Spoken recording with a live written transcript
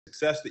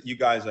success that you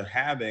guys are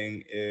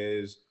having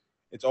is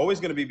it's always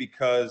going to be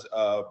because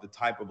of the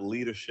type of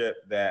leadership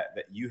that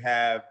you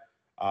have,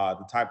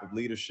 the type of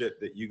leadership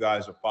that you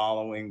guys are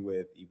following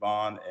with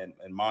Yvonne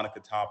and Monica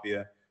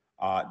Tapia,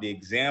 the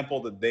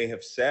example that they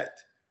have set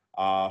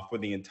for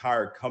the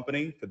entire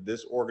company, for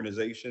this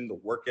organization, the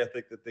work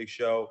ethic that they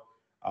show.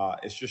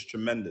 It's just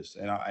tremendous.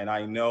 And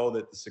I know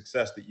that the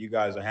success that you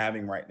guys are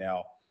having right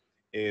now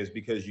is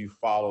because you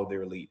follow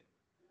their lead.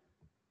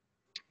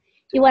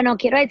 Y bueno,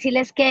 quiero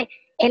decirles que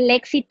el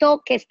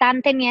éxito que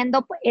están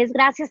teniendo es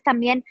gracias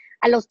también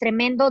a los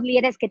tremendos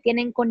líderes que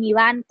tienen con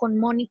Iván, con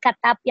Mónica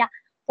Tapia,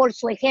 por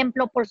su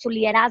ejemplo, por su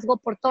liderazgo,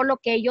 por todo lo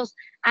que ellos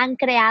han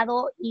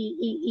creado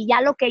y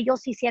ya lo que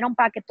ellos hicieron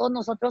para que todos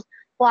nosotros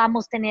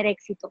podamos tener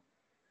éxito.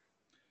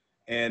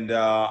 And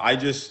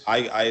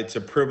it's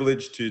a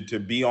privilege to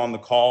be on the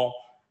call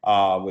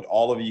with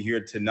all of you here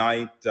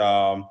tonight.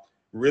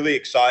 Really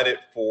excited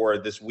for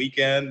this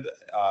weekend,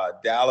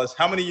 Dallas.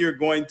 How many of you are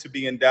going to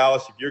be in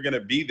Dallas? If you're going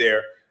to be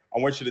there, I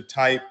want you to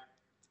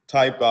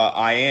type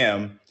I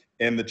am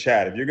in the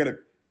chat. If you're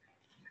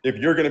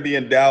going to be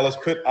in Dallas,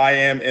 put I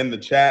am in the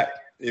chat.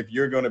 If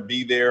you're going to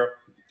be there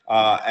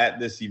at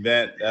this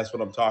event, that's what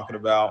I'm talking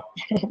about.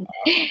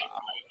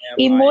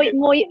 Y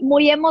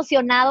muy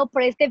emocionado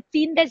por este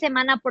fin de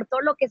semana, por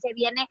todo lo que se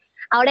viene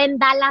ahora en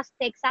Dallas,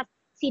 Texas.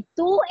 Si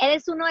tú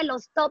eres uno de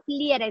los top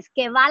líderes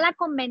que va a la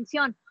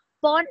convención,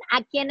 pon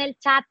aquí en el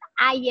chat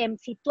I am,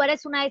 si tú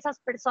eres una de esas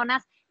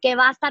personas que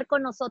va a estar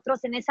con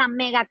nosotros en esa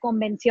mega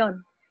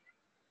convención.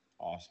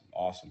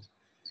 Awesome.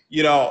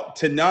 You know,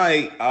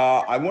 tonight,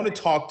 I want to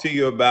talk to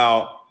you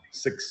about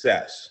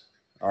success.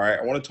 All right.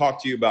 I want to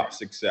talk to you about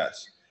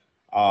success.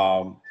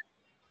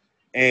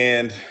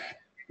 And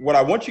what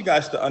I want you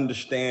guys to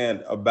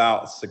understand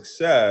about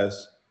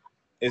success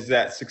is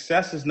that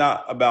success is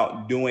not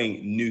about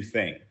doing new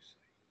things.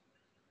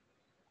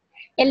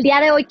 El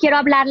día de hoy quiero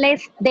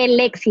hablarles del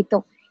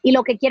éxito. Y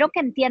lo que quiero que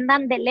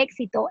entiendan del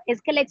éxito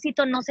es que el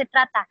éxito no se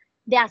trata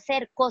de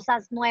hacer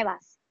cosas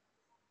nuevas.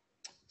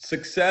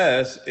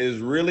 Success is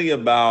really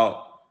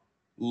about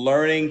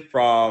learning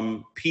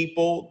from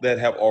people that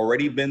have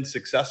already been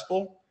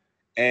successful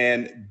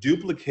and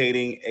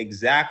duplicating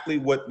exactly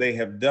what they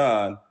have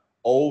done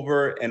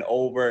over and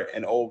over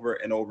and over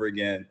and over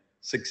again.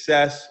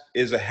 Success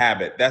is a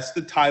habit. That's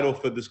the title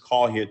for this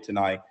call here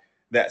tonight,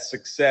 that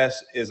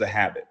success is a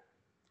habit.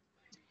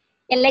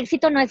 El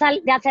éxito no es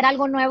de hacer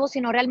algo nuevo,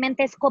 sino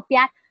realmente es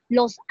copiar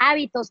los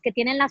hábitos que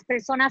tienen las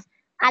personas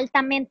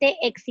altamente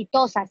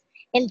exitosas.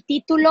 El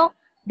título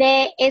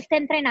de este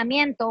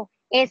entrenamiento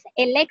es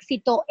El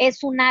éxito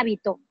es un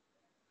hábito.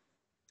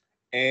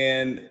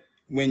 And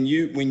when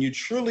you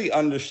truly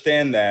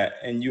understand that,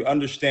 and you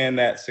understand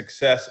that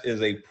success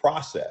is a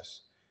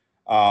process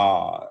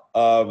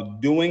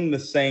of doing the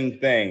same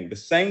thing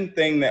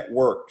that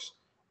works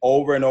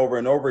over and over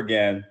and over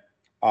again,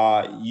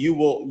 you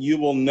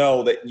will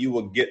know that you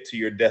will get to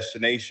your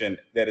destination,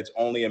 that it's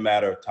only a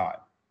matter of time.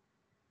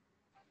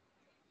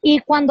 Y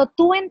cuando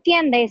tú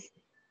entiendes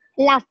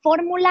la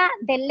fórmula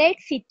del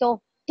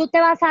éxito, tú te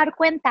vas a dar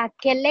cuenta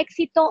que el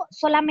éxito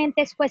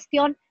solamente es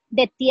cuestión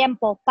de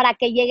tiempo para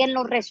que lleguen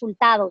los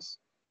resultados.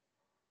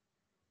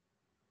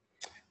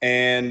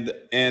 And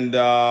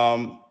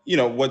you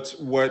know,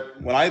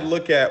 when I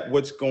look at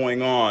what's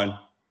going on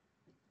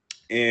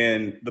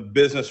in the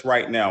business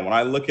right now, when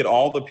I look at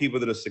all the people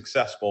that are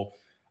successful,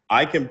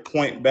 I can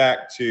point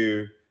back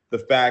to the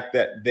fact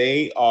that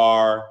they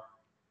are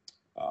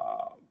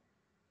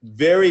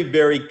very,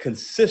 very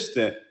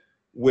consistent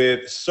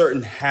with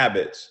certain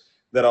habits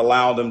that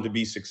allow them to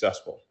be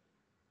successful.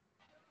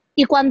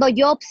 Y cuando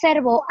yo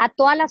observo a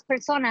todas las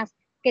personas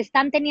que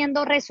están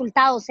teniendo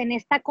resultados en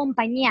esta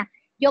compañía,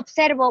 yo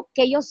observo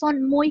que ellos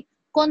son muy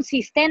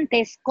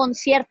consistentes con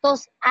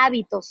ciertos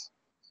hábitos.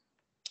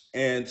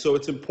 And so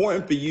it's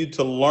important for you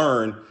to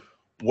learn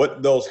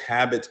what those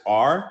habits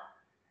are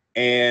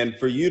and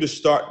for you to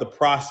start the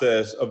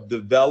process of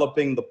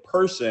developing the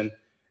person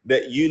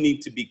that you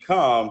need to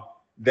become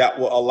that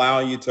will allow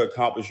you to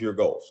accomplish your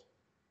goals.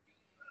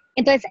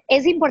 Entonces,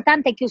 es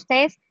importante que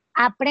ustedes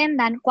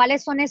aprendan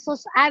cuáles son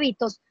esos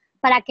hábitos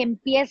para que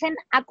empiecen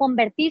a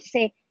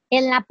convertirse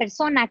en la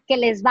persona que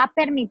les va a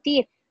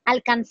permitir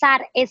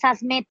alcanzar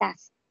esas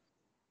metas.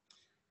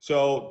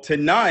 So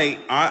tonight,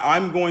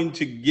 I'm going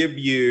to give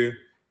you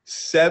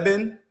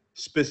 7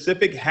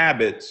 specific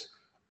habits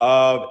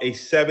of a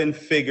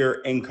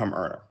 7-figure income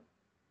earner.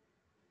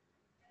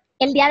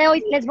 El día de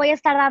hoy les voy a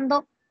estar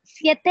dando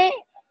 7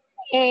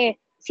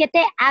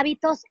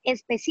 hábitos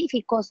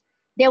específicos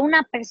de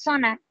una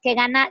persona que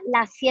gana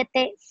las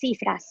 7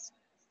 cifras.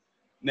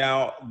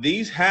 Now,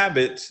 these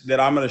habits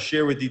that I'm going to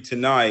share with you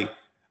tonight,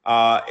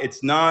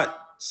 it's not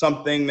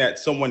something that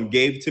someone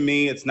gave to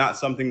me. It's not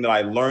something that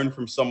I learned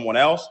from someone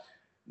else.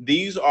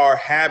 These are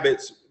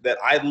habits that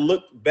I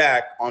looked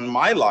back on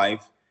my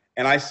life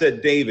and I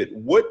said, David,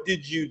 what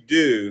did you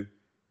do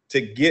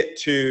to get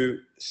to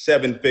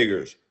 7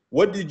 figures?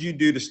 What did you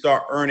do to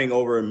start earning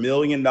over $1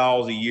 million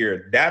a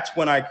year? That's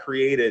when I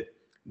created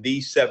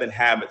these 7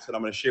 habits that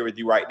I'm going to share with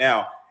you right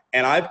now.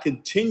 And I've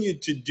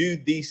continued to do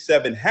these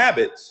 7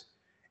 habits,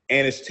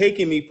 and it's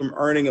taken me from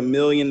earning $1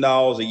 million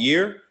a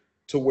year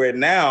to where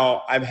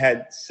now I've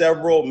had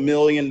several $1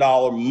 million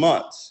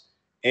months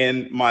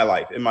in my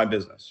life, in my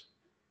business.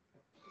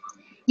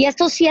 Y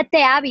estos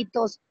 7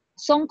 hábitos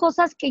son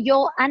cosas que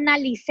yo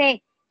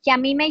analicé, que a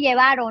mí me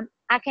llevaron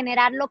a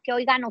generar lo que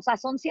hoy gano. O sea,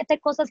 son 7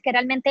 cosas que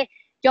realmente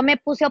yo me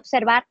puse a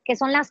observar, que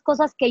son las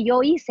cosas que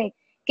yo hice,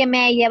 que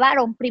me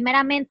llevaron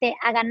primeramente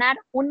a ganar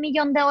 $1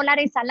 millón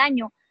al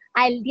año,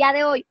 a el día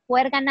de hoy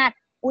poder ganar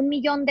 $1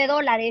 millón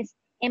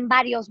en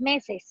varios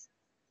meses.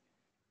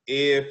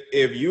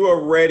 If you are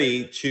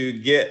ready to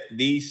get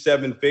these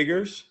 7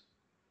 figures,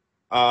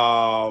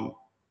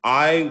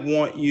 I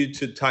want you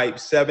to type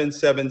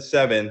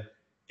 777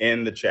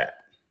 in the chat.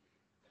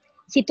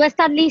 Si tú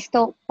estás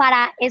listo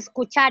para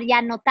escuchar y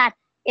anotar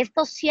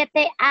estos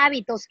 7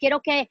 hábitos,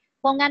 quiero que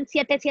pongan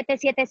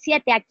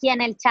 7777 aquí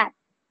en el chat.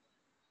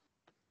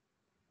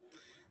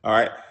 All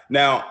right.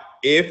 Now,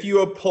 if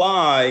you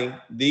apply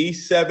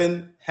these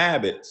 7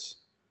 habits,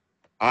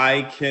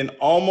 I can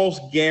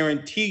almost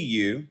guarantee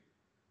you,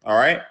 all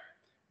right,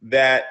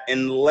 that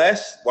in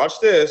less, watch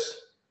this,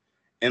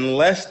 in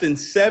less than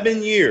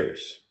 7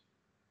 years,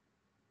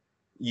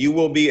 you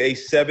will be a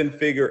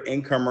 7-figure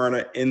income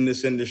earner in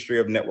this industry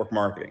of network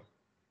marketing.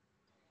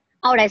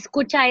 Ahora,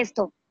 escucha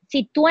esto.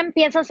 Si tú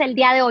empiezas el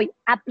día de hoy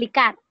a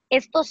aplicar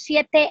estos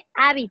 7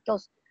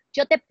 hábitos,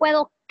 yo te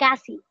puedo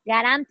casi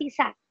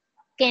garantizar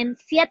que en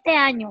 7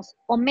 años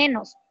o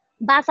menos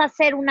vas a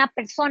ser una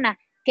persona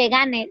que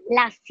gane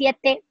las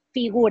 7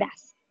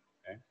 figuras.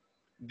 Okay.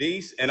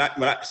 These, and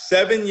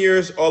 7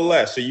 years or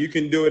less. So you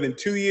can do it in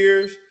 2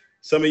 years.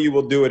 Some of you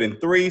will do it in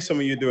 3. Some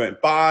of you do it in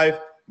 5.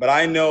 But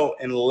I know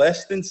in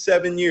less than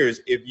 7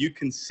 years, if you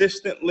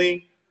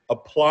consistently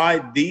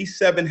apply these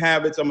 7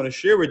 habits I'm going to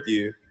share with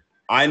you,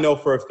 I know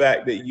for a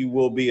fact that you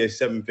will be a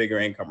 7-figure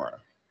income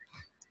earner.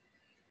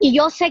 Y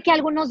yo sé que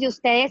algunos de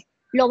ustedes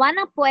lo van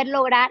a poder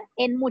lograr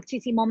en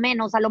muchísimo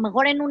menos, a lo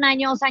mejor en 1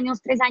 año, 2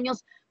 años, 3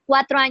 años,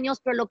 4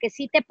 años, pero lo que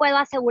sí te puedo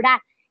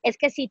asegurar es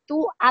que si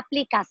tú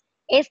aplicas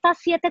estas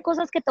 7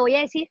 cosas que te voy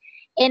a decir,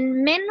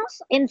 en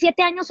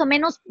 7 años o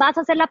menos vas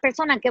a ser la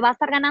persona que va a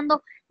estar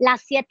ganando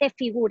las 7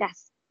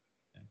 figuras.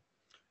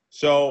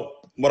 So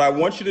what I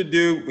want you to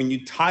do when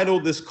you title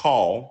this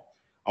call,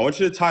 I want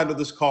you to title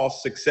this call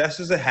Success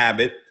is a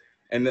Habit.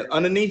 And then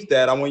underneath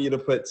that, I want you to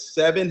put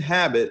 7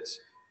 habits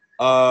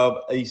of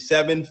a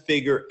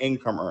 7-figure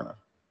income earner.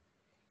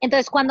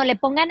 Entonces, cuando le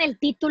pongan el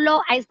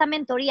título a esta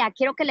mentoría,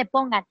 quiero que le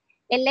pongan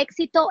el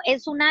éxito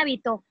es un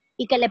hábito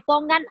y que le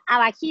pongan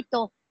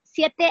abajito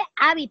 7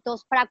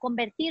 hábitos para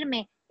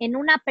convertirme en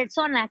una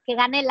persona que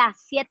gane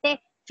las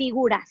 7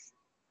 figuras.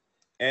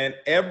 And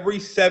every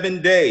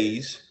 7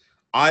 days,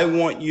 I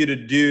want you to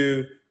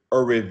do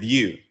a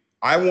review.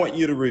 I want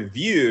you to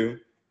review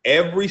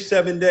every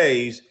 7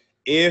 days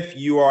if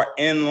you are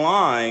in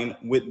line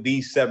with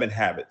these 7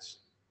 habits.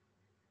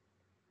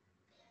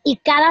 Y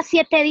cada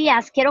 7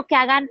 días quiero que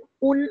hagan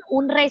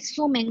un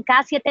resumen,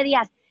 cada 7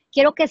 días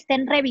quiero que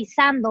estén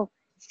revisando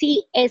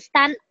si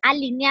están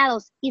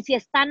alineados y si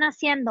están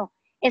haciendo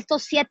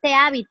estos 7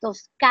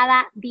 hábitos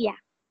cada día.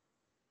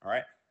 All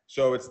right.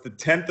 So it's the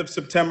 10th of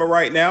September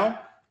right now.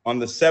 On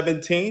the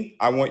 17th,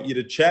 I want you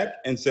to check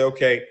and say,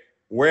 okay,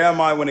 where am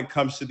I when it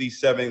comes to these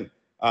 7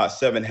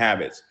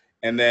 habits?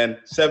 And then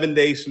 7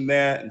 days from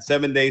there and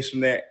 7 days from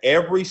there,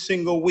 every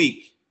single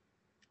week,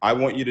 I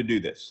want you to do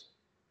this.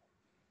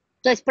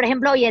 Entonces, por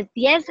ejemplo, hoy es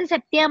 10 de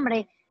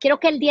septiembre, quiero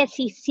que el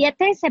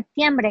 17 de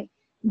septiembre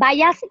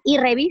vayas y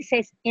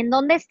revises en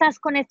dónde estás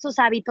con estos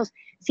hábitos,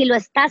 si lo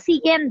estás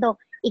siguiendo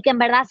y que en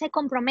verdad se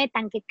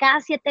comprometan que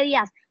cada 7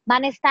 días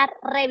van a estar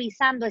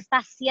revisando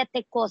estas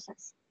 7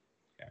 cosas.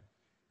 Okay.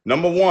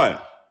 Número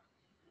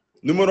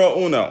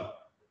uno.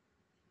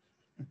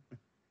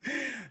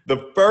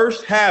 The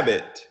first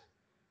habit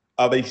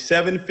of a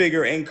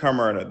 7-figure income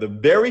earner, the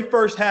very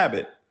first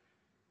habit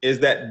is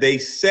that they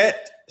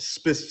set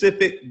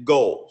specific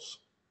goals.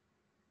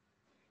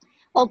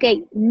 Ok,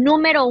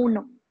 número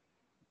 1.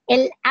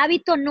 El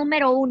hábito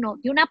número 1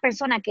 de una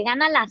persona que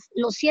gana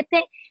los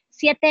 7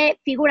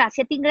 figuras,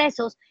 7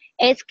 ingresos,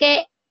 es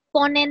que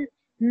ponen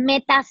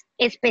metas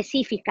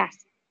específicas.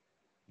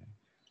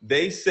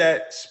 They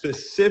set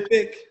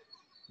specific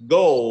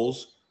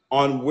goals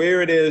on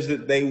where it is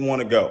that they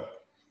want to go.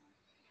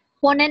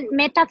 Ponen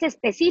metas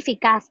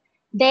específicas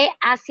de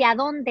hacia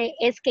dónde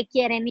es que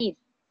quieren ir.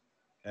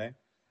 Okay.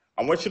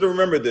 I want you to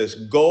remember this.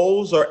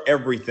 Goals are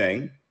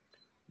everything.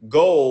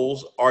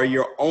 Goals are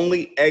your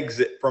only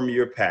exit from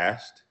your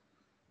past.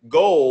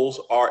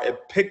 Goals are a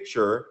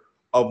picture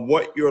of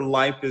what your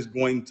life is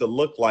going to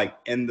look like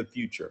in the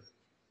future.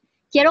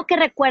 Quiero que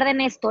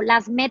recuerden esto,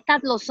 las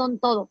metas lo son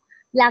todo.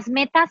 Las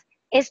metas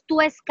es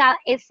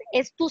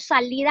tu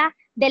salida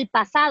del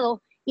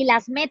pasado y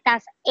las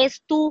metas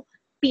es tu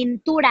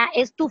pintura,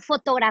 es tu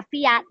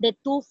fotografía de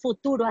tu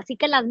futuro. Así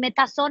que las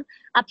metas son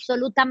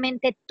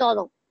absolutamente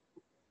todo.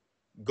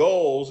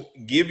 Goals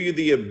give you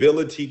the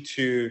ability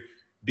to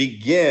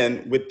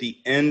begin with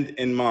the end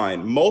in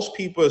mind. Most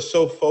people are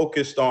so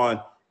focused on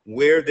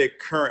where they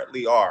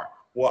currently are.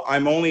 Well,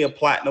 I'm only a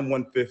platinum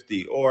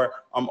 150, or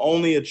I'm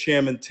only a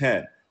chairman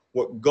 10.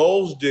 What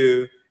goals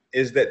do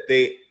is that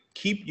they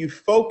keep you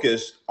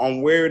focused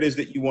on where it is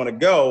that you want to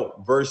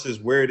go versus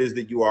where it is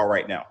that you are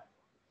right now.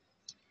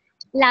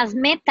 Las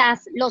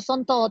metas lo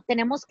son todo.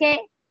 Tenemos que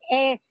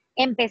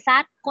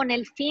empezar con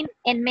el fin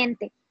en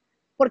mente,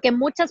 porque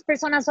muchas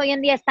personas hoy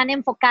en día están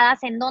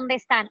enfocadas en dónde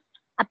están.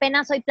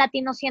 Apenas soy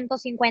platino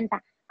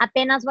 150,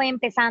 apenas voy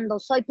empezando,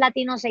 soy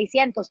platino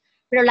 600,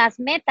 pero las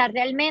metas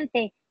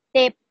realmente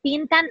te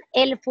pintan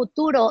el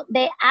futuro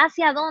de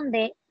hacia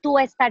dónde tú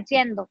estás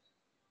yendo.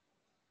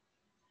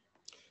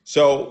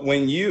 So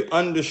when you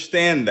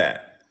understand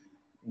that,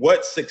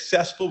 what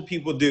successful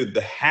people do,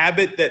 the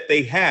habit that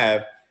they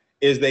have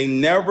is they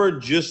never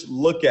just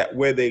look at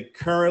where they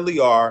currently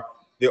are,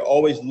 they're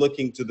always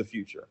looking to the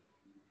future.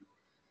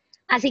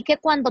 Así que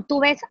cuando tú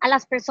ves a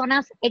las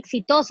personas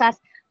exitosas,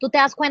 tú te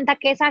das cuenta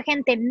que esa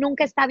gente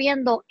nunca está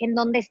viendo en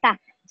dónde está,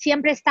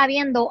 siempre está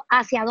viendo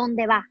hacia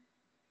dónde va.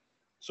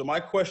 So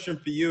my question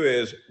for you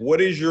is, what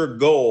is your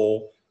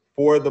goal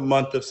for the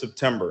month of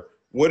September?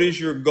 What is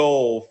your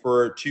goal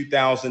for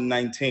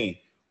 2019?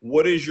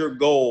 What is your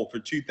goal for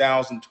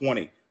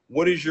 2020?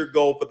 What is your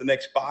goal for the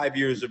next 5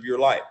 years of your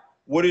life?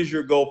 What is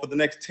your goal for the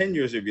next 10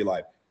 years of your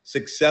life?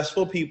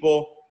 Successful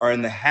people are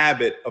in the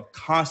habit of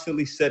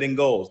constantly setting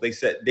goals. They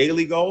set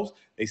daily goals.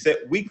 They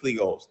set weekly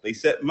goals. They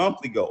set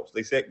monthly goals.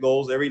 They set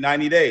goals every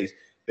 90 days.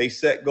 They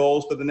set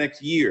goals for the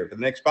next year, for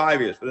the next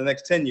 5 years, for the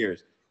next 10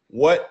 years.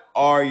 What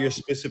are your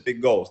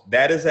specific goals?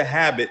 That is a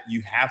habit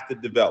you have to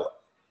develop.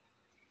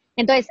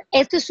 Entonces,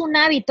 esto es un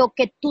hábito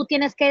que tú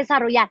tienes que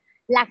desarrollar.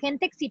 La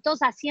gente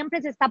exitosa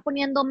siempre se está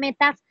poniendo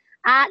metas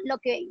a lo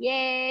que...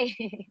 Yeah,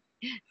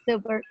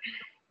 super.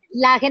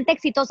 La gente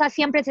exitosa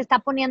siempre se está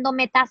poniendo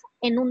metas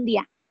en un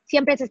día.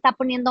 Siempre se está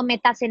poniendo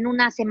metas en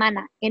una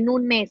semana, en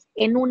un mes,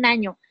 en un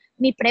año.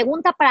 Mi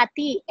pregunta para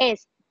ti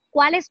es,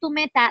 ¿cuál es tu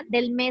meta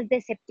del mes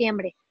de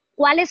septiembre?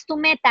 ¿Cuál es tu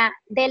meta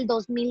del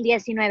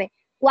 2019?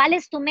 ¿Cuál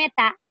es tu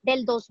meta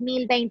del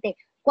 2020?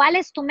 ¿Cuál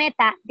es tu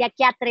meta de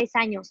aquí a 3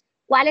 años?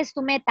 ¿Cuál es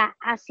tu meta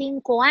a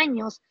 5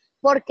 años?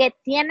 Porque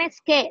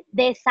tienes que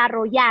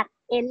desarrollar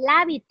el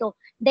hábito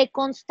de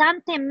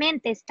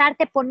constantemente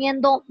estarte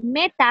poniendo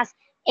metas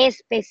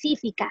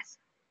específicas.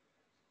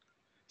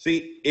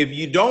 See, if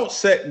you don't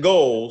set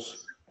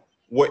goals,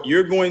 what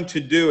you're going to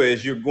do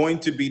is you're going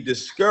to be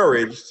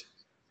discouraged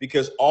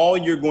because all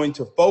you're going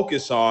to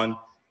focus on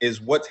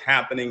is what's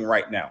happening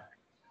right now.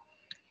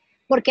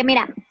 Porque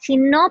mira, si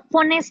no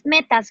pones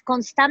metas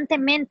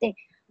constantemente,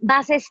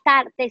 vas a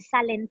estar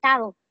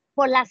desalentado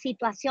por la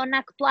situación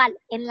actual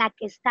en la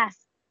que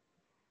estás.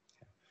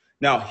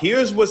 Now,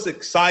 here's what's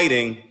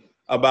exciting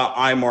about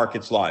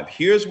iMarkets Live.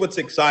 Here's what's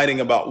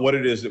exciting about what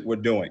it is that we're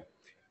doing.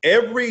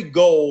 Every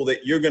goal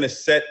that you're going to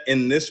set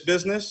in this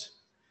business,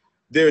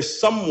 there's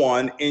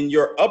someone in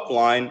your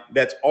upline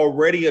that's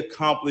already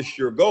accomplished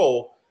your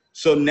goal.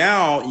 So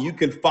now you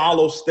can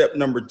follow step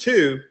number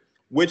 2,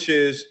 which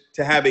is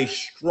to have a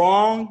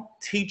strong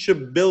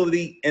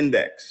teachability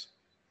index.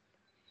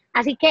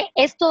 Así que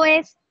esto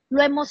es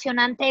lo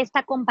emocionante de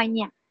esta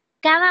compañía.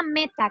 Cada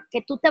meta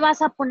que tú te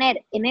vas a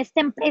poner en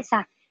esta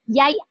empresa,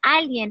 ya hay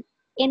alguien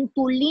en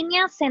tu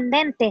línea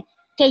ascendente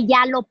que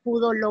ya lo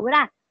pudo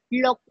lograr,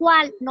 lo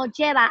cual nos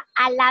lleva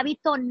al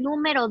hábito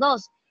número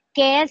 2,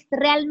 que es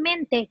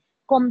realmente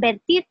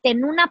convertirte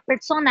en una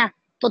persona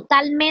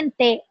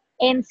totalmente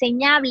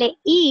enseñable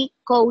y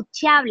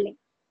coachable.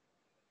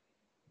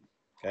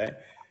 Okay.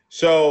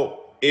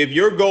 So if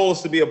your goal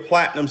is to be a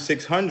platinum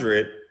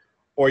 600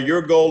 or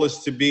your goal is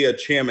to be a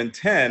chairman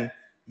 10,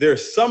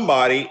 there's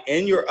somebody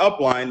in your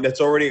upline that's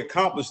already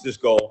accomplished this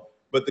goal.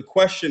 But the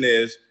question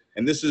is,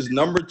 and this is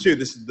number 2,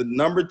 this is the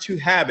number 2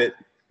 habit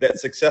that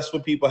successful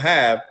people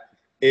have,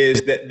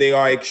 is that they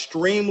are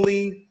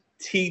extremely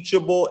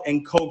teachable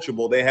and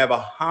coachable. They have a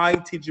high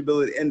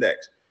teachability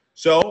index.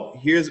 So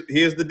here's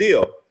the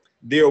deal.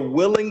 They're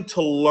willing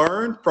to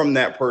learn from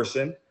that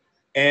person,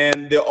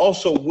 and they're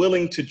also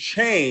willing to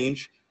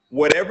change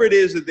whatever it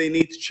is that they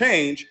need to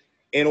change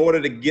in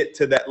order to get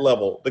to that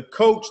level. The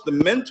coach, the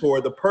mentor,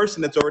 the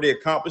person that's already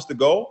accomplished the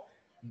goal,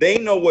 they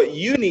know what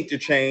you need to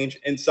change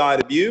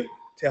inside of you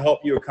to help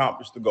you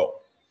accomplish the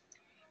goal.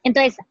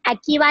 Entonces,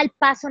 aquí va el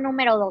paso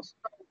número 2.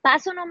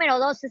 Paso número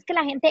 2 es que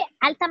la gente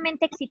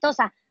altamente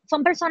exitosa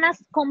son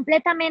personas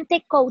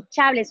completamente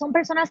coachables, son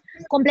personas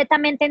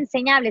completamente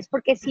enseñables,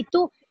 porque si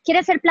tú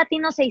quieres ser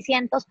platino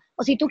 600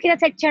 o si tú quieres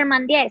ser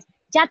chairman 10,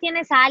 ya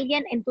tienes a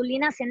alguien en tu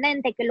línea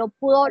ascendente que lo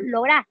pudo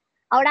lograr.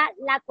 Ahora,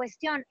 la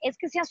cuestión es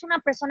que seas una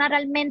persona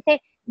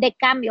realmente de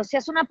cambio,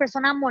 seas una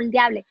persona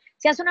moldeable,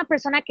 seas una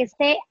persona que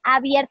esté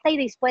abierta y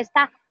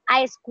dispuesta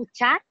a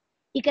escuchar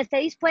y que esté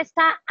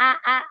dispuesta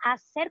a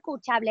ser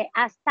coachable,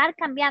 a estar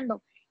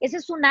cambiando. Ese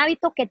es un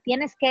hábito que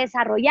tienes que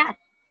desarrollar.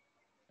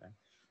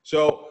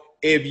 So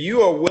if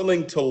you are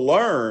willing to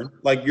learn,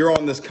 like you're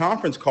on this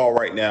conference call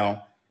right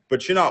now,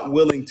 but you're not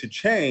willing to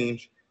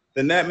change,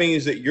 then that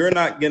means that you're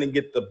not going to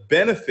get the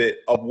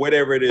benefit of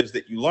whatever it is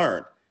that you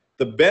learned.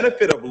 The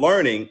benefit of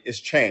learning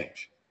is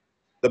change.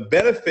 The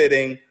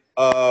benefiting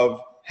of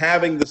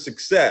having the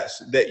success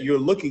that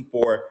you're looking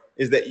for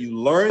is that you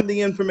learn the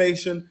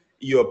information,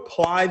 you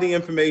apply the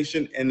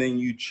information, and then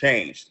you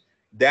change.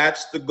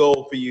 That's the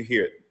goal for you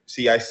here.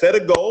 See, I set a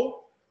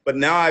goal, but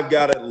now I've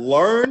got to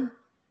learn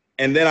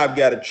and then I've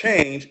got to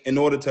change in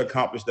order to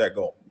accomplish that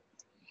goal.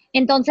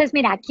 Entonces,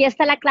 mira, aquí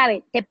está la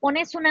clave. Te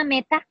pones una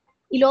meta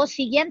y luego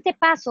siguiente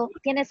paso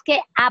tienes que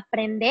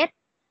aprender,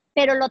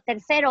 pero lo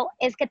tercero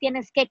es que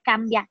tienes que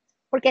cambiar.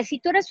 Porque si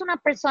tú eres una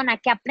persona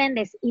que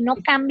aprendes y no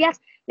cambias,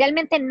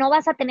 realmente no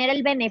vas a tener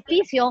el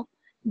beneficio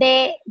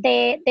de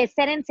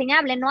ser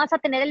enseñable, no vas a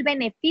tener el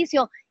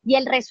beneficio y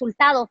el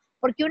resultado.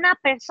 Porque una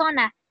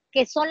persona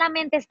que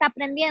solamente está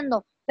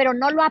aprendiendo, pero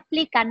no lo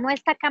aplica, no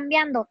está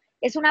cambiando,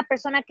 es una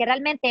persona que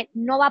realmente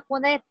no va a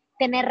poder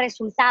tener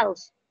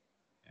resultados.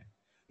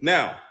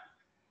 Now,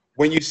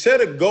 when you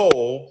set a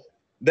goal,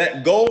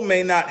 that goal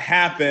may not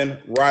happen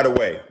right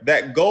away.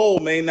 That goal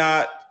may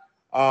not,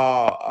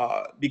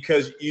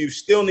 because you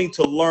still need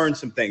to learn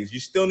some things. You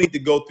still need to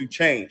go through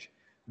change.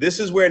 This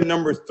is where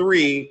number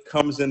 3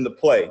 comes into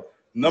play.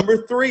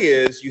 Number 3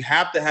 is you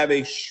have to have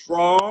a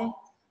strong,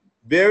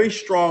 very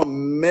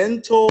strong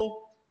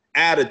mental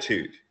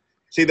attitude.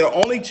 See, there are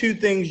only 2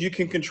 things you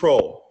can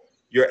control,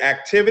 your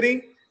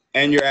activity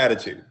and your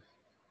attitude.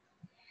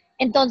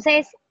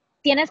 Entonces,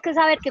 tienes que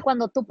saber que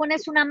cuando tú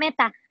pones una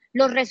meta,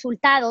 los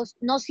resultados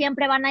no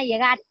siempre van a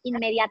llegar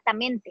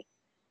inmediatamente.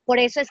 Por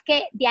eso es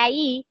que de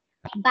ahí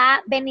va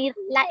a venir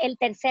el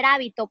tercer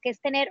hábito, que es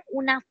tener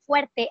una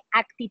fuerte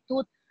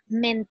actitud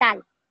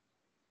mental.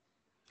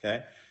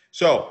 Okay.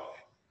 So,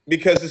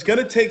 because it's going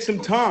to take some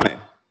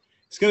time.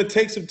 It's going to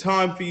take some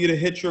time for you to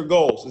hit your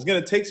goals. It's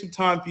going to take some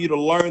time for you to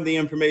learn the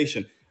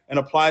information and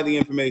apply the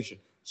information.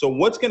 So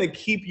what's going to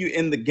keep you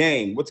in the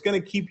game? What's going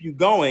to keep you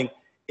going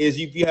is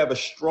if you have a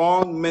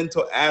strong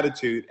mental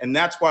attitude, and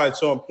that's why it's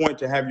so important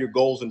to have your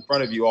goals in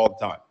front of you all the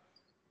time.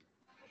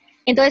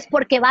 Entonces,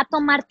 porque va a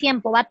tomar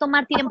tiempo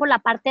la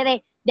parte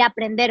de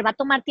aprender, va a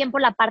tomar tiempo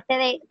la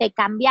parte de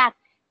cambiar.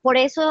 Por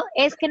eso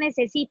es que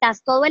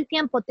necesitas todo el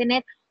tiempo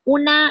tener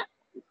una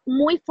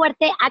muy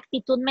fuerte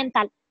actitud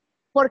mental,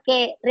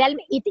 porque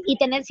y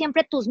tener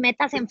siempre tus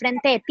metas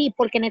enfrente de ti,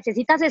 porque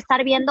necesitas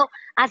estar viendo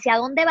hacia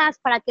dónde vas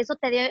para que eso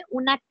te dé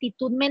una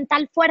actitud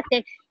mental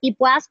fuerte y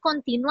puedas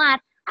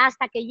continuar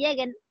hasta que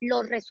lleguen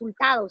los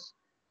resultados.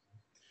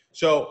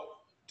 So,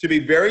 to be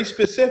very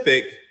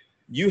specific,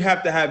 you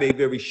have to have a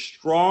very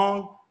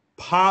strong,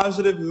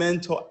 positive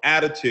mental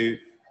attitude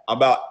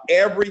about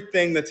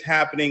everything that's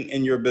happening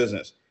in your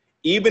business.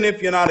 Even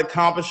if you're not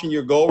accomplishing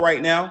your goal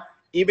right now,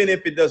 even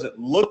if it doesn't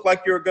look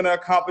like you're going to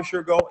accomplish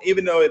your goal,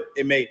 even though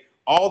it may,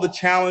 all the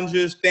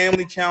challenges,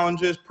 family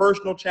challenges,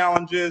 personal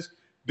challenges,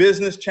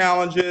 business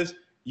challenges,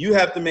 you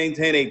have to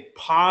maintain a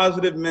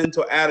positive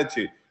mental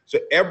attitude. So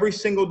every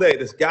single day,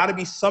 there's got to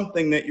be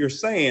something that you're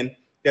saying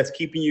that's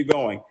keeping you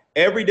going.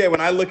 Every day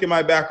when I look in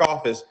my back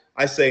office,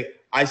 I say,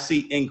 I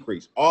see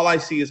increase. All I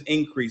see is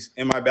increase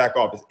in my back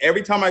office.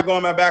 Every time I go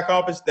in my back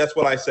office, that's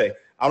what I say.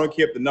 I don't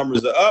care if the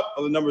numbers are up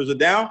or the numbers are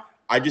down.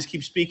 I just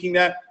keep speaking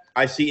that.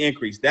 I see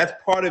increase. That's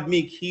part of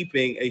me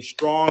keeping a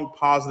strong,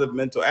 positive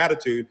mental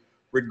attitude,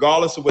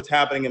 regardless of what's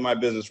happening in my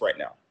business right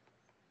now.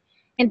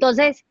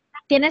 Entonces,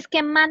 tienes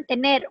que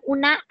mantener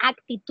una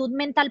actitud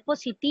mental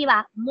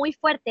positiva muy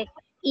fuerte,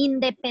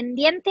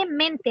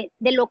 independientemente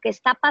de lo que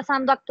está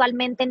pasando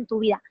actualmente en tu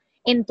vida,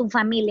 en tu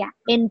familia,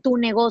 en tu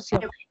negocio,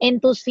 en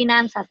tus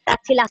finanzas.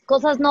 Si las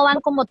cosas no van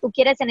como tú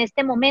quieres en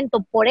este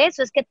momento, por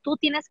eso es que tú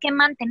tienes que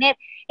mantener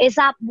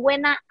esa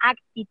buena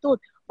actitud.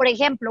 Por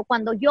ejemplo,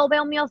 cuando yo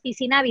veo mi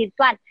oficina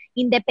virtual,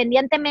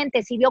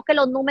 independientemente si veo que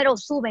los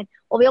números suben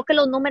o veo que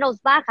los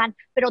números bajan,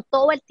 pero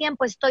todo el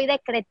tiempo estoy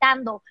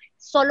decretando,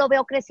 solo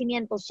veo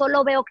crecimiento,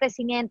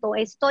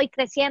 estoy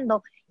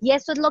creciendo. Y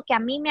eso es lo que a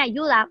mí me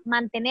ayuda a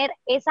mantener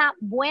esa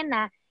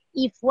buena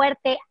y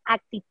fuerte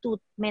actitud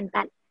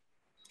mental.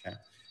 Okay.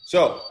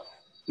 So,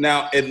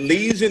 now it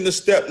leads into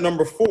step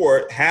number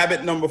 4.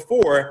 Habit number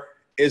 4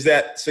 is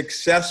that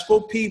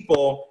successful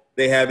people,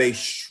 they have a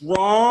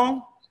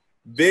strong,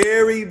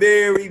 very,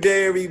 very,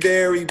 very,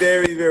 very,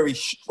 very, very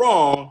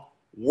strong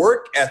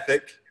work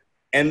ethic,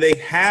 and they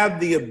have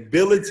the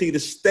ability to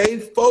stay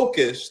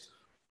focused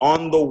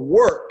on the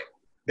work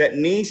that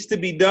needs to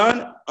be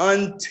done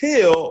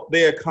until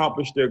they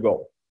accomplish their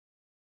goal.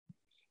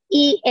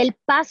 Y el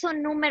paso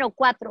número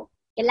 4,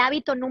 el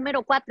hábito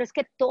número 4 es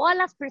que todas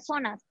las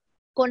personas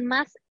con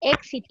más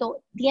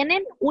éxito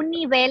tienen un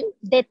nivel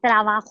de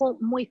trabajo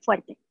muy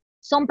fuerte.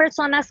 Son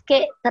personas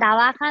que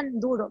trabajan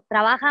duro,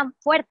 trabajan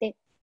fuerte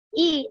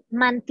y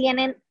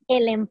mantienen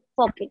el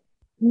enfoque.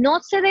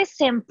 No se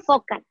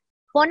desenfocan,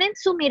 ponen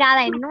su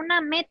mirada en una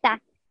meta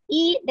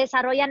y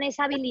desarrollan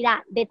esa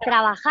habilidad de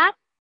trabajar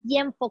y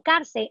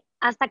enfocarse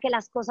hasta que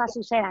las cosas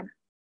sucedan.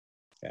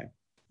 Okay.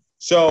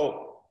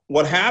 So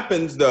what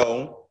happens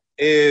though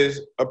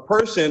is a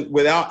person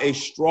without a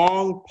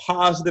strong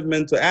positive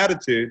mental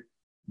attitude,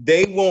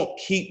 they won't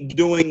keep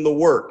doing the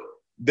work.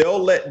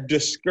 They'll let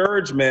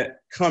discouragement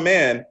come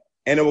in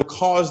and it will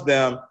cause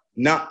them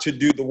not to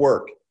do the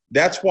work.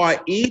 That's why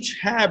each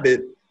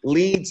habit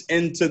leads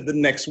into the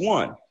next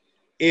one.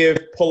 if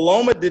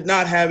Paloma did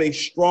not have a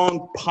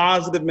strong,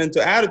 positive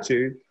mental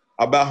attitude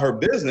about her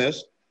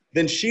business,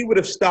 then she would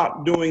have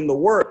stopped doing the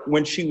work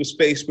when she was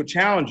faced with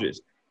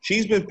challenges.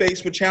 She's been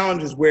faced with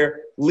challenges where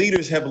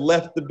leaders have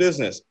left the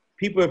business.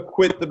 People have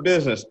quit the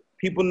business.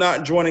 People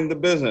not joining the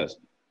business.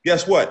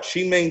 Guess what?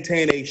 She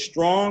maintained a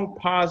strong,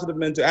 positive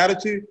mental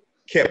attitude,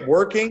 kept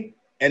working,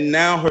 and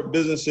now her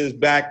business is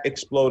back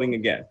exploding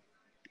again.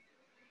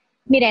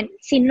 Miren,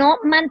 si no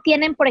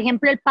mantienen, por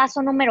ejemplo, el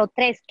paso número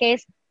 3, que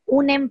es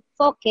un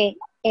enfoque,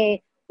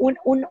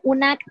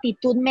 una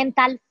actitud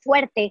mental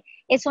fuerte,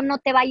 eso no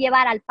te va a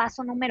llevar al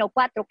paso número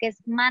 4, que es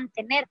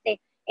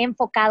mantenerte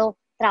enfocado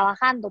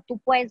trabajando. Tú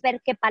puedes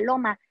ver que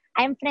Paloma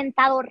ha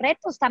enfrentado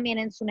retos también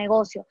en su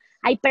negocio.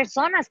 Hay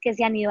personas que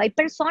se han ido, hay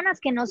personas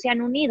que no se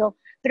han unido,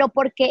 pero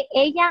porque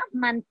ella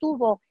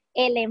mantuvo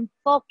el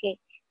enfoque,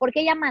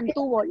 porque ella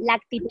mantuvo la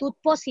actitud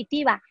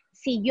positiva,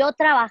 siguió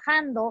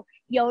trabajando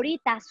y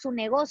ahorita su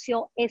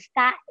negocio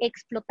está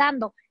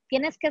explotando.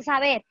 Tienes que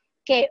saber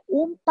que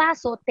un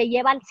paso te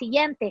lleva al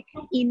siguiente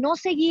y no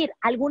seguir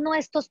alguno de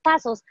estos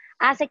pasos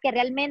hace que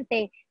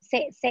realmente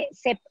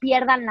se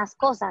pierdan las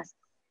cosas.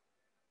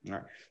 All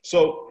right.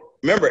 So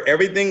remember,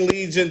 everything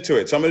leads into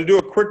it. So I'm going to do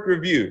a quick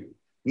review.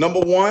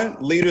 Number 1,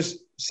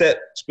 leaders set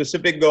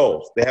specific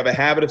goals. They have a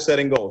habit of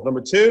setting goals.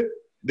 Number 2,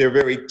 they're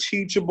very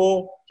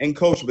teachable and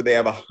coachable. They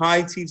have a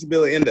high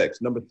teachability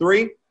index. Number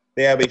 3,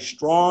 they have a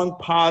strong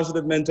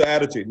positive mental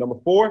attitude. Number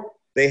 4,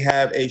 they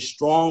have a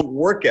strong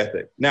work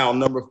ethic. Now,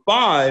 number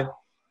 5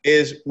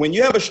 is when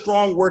you have a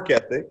strong work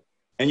ethic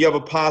and you have a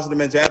positive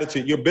mental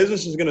attitude, your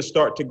business is going to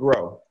start to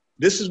grow.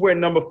 This is where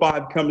number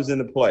 5 comes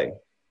into play.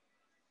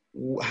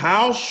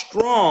 How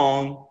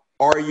strong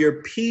are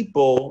your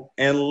people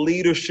and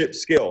leadership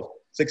skills?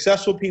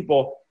 Successful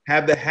people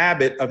have the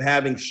habit of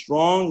having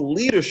strong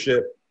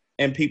leadership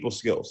and people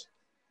skills.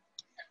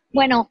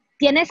 Bueno,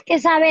 tienes que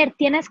saber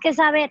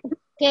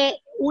que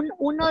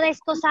uno de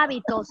estos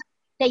hábitos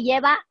te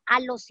lleva a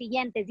los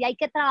siguientes y hay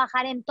que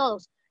trabajar en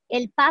todos.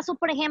 El paso,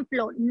 por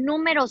ejemplo,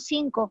 número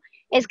 5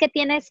 es que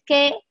tienes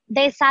que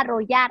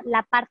desarrollar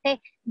la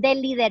parte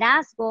del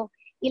liderazgo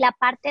y la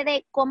parte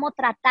de cómo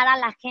tratar a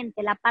la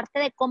gente, la parte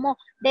de cómo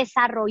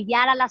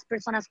desarrollar a las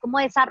personas, cómo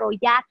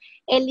desarrollar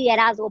el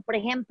liderazgo. Por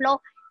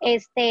ejemplo,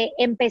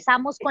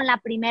 empezamos con la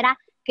primera,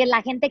 que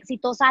la gente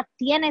exitosa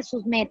tiene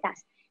sus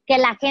metas, que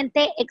la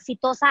gente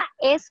exitosa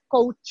es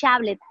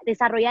coachable,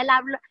 desarrollar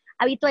el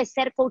hábito de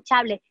ser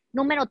coachable.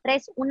 Número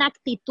 3, una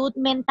actitud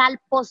mental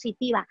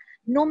positiva.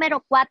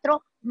 Número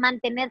 4,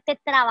 mantenerte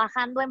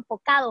trabajando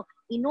enfocado.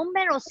 Y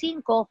número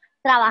 5,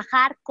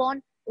 trabajar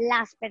con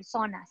las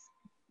personas.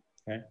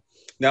 Okay.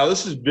 Now,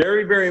 this is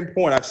very, very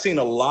important. I've seen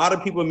a lot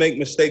of people make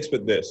mistakes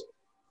with this.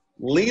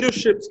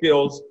 Leadership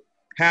skills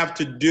have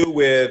to do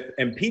with,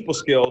 and people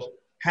skills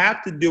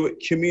have to do with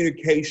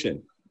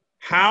communication.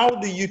 How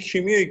do you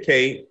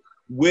communicate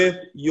with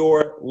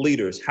your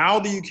leaders?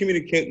 How do you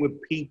communicate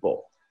with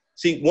people?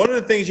 See, one of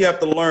the things you have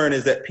to learn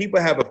is that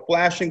people have a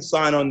flashing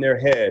sign on their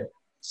head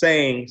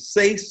saying,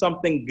 say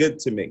something good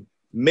to me,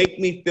 make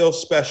me feel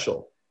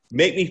special,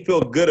 make me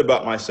feel good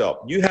about myself.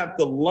 You have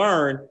to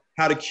learn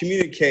how to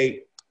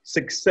communicate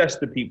success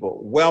to people,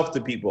 wealth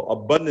to people,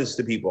 abundance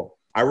to people.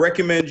 I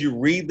recommend you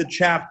read the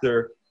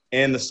chapter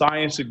in The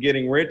Science of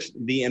Getting Rich,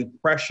 The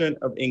Impression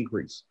of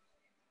Increase.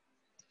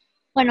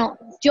 Bueno,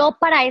 yo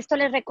para esto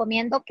les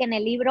recomiendo que en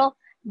el libro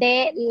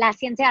de La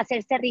Ciencia de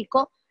Hacerse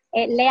Rico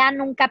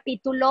lean un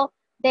capítulo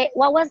de,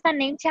 what was the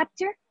name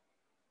chapter?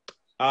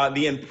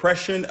 The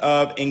Impression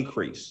of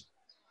Increase.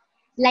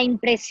 La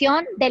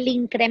impresión del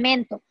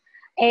incremento.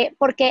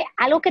 Porque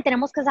algo que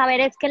tenemos que saber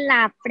es que en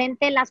la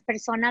frente de las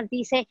personas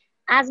dice,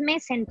 hazme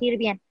sentir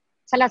bien.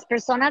 O sea, las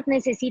personas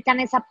necesitan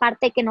esa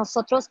parte que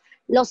nosotros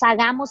los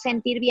hagamos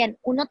sentir bien.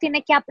 Uno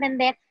tiene que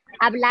aprender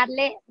a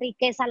hablarle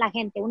riqueza a la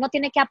gente. Uno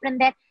tiene que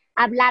aprender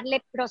a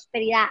hablarle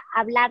prosperidad,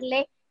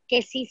 hablarle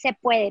que sí se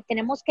puede.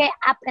 Tenemos que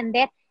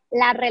aprender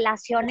las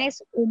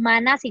relaciones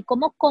humanas y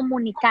cómo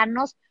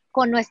comunicarnos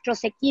con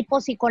nuestros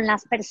equipos y con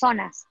las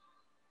personas.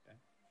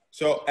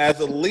 So as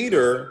a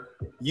leader,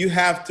 you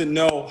have to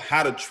know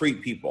how to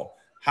treat people,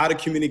 how to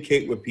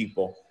communicate with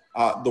people,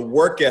 the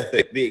work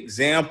ethic, the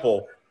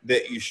example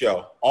that you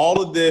show.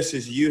 All of this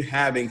is you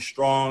having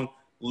strong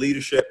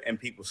leadership and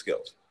people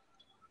skills.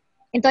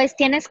 Entonces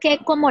tienes que,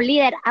 como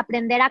líder,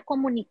 aprender a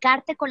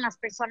comunicarte con las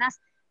personas,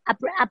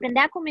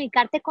 aprender a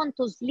comunicarte con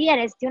tus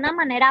líderes de una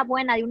manera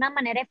buena, de una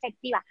manera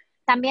efectiva,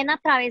 también a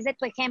través de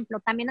tu ejemplo,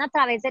 también a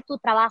través de tu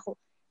trabajo.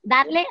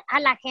 Darle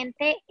a la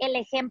gente el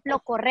ejemplo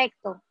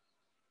correcto.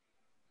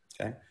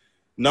 Okay.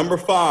 Number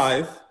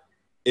 5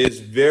 is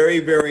very,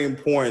 very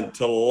important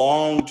to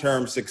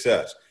long-term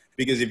success.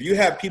 Because if you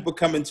have people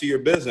come into your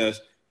business,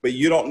 but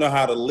you don't know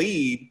how to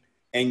lead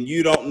and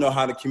you don't know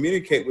how to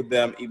communicate with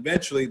them,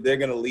 eventually they're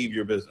going to leave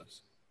your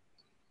business.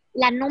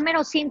 La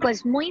número 5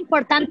 es muy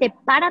importante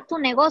para tu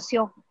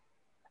negocio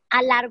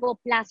a largo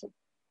plazo.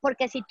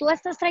 Porque si tú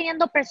estás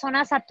trayendo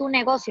personas a tu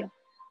negocio,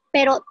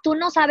 pero tú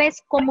no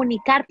sabes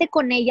comunicarte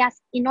con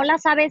ellas y no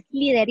las sabes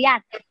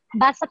liderar,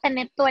 vas a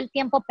tener todo el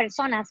tiempo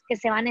personas que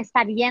se van a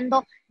estar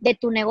yendo de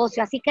tu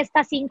negocio. Así que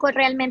estas 5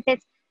 realmente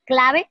es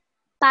clave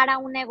para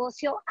un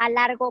negocio a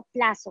largo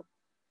plazo.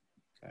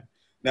 Okay.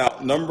 Now,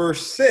 number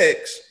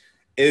 6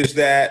 is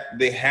that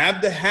they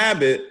have the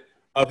habit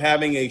of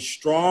having a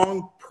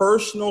strong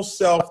personal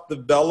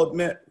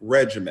self-development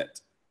regimen.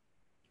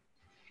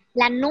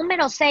 La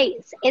número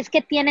 6 es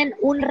que tienen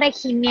un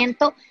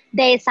regimiento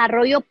de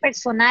desarrollo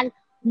personal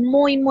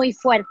muy, muy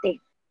fuerte.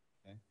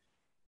 Okay.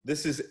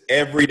 This is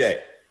every day.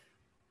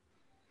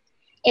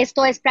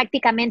 Esto es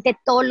prácticamente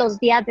todos los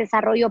días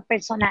desarrollo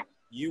personal.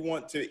 You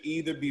want to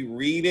either be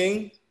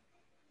reading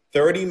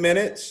 30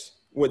 minutes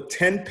with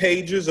 10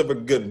 pages of a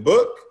good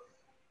book,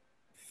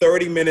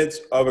 30 minutes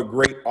of a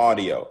great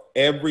audio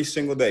every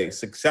single day.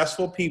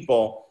 Successful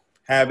people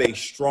have a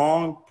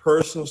strong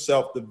personal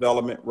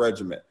self-development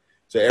regimen.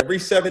 So every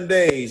 7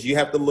 days, you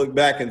have to look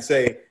back and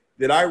say,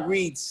 did I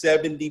read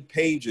 70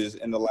 pages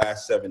in the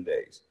last 7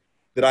 days?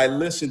 Did I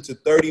listen to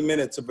 30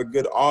 minutes of a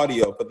good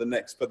audio for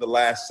the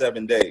last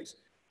 7 days?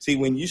 See,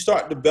 when you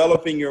start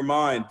developing your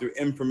mind through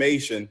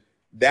information,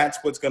 that's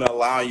what's going to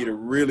allow you to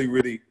really,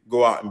 really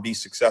go out and be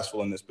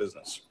successful in this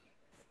business.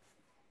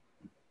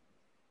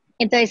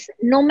 Entonces,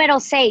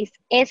 número 6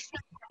 es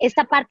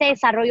esta parte de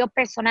desarrollo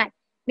personal.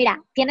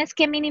 Mira, tienes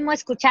que mínimo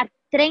escuchar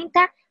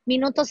 30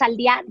 minutos al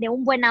día de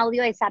un buen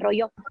audio de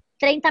desarrollo,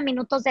 30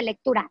 minutos de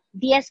lectura,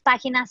 10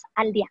 páginas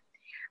al día.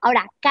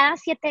 Ahora, cada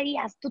 7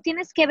 días, tú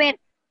tienes que ver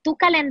tu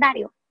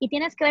calendario y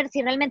tienes que ver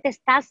si realmente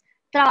estás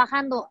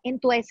trabajando en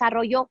tu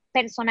desarrollo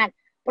personal,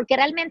 porque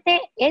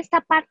realmente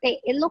esta parte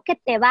es lo que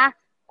te va a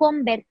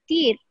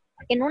convertir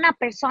en una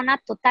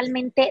persona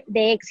totalmente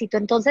de éxito.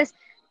 Entonces,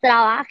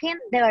 trabajen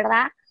de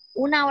verdad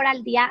 1 hora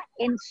al día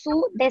en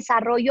su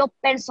desarrollo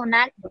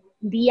personal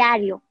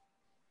diario.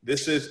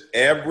 This is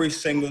every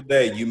single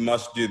day. You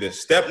must do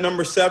this. Step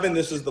number 7,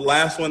 this is the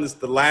last one. This is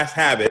the last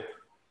habit.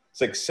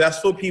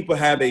 Successful people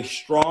have a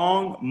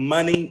strong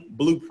money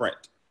blueprint.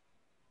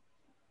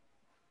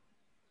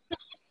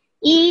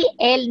 Y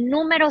el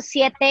número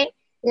 7,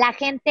 la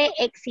gente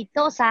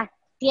exitosa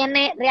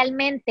tiene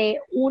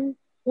realmente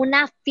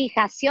una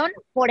fijación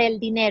por el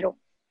dinero.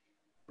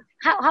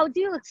 How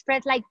do you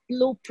express like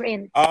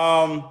blueprint?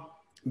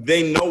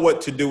 They know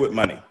what to do with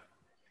money.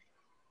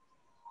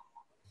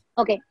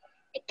 Okay.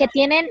 Que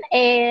tienen,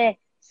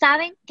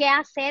 saben qué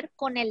hacer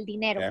con el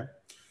dinero. Okay.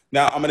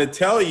 Now, I'm going to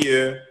tell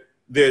you,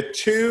 there are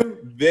 2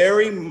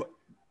 very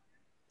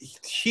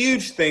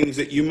huge things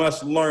that you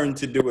must learn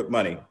to do with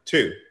money.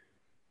 2.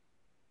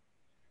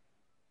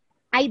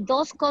 Hay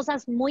 2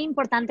 cosas muy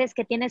importantes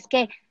que tienes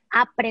que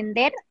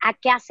aprender a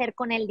qué hacer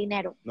con el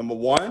dinero. Number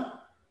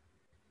 1.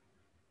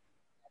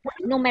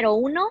 Número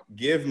 1.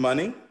 Give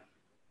money.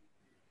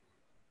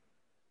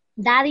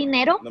 Da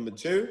dinero. Number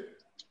 2.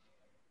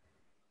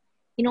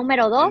 Y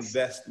número 2.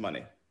 Invest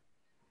money.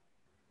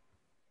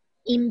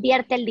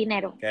 Invierte el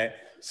dinero. Okay.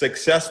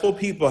 Successful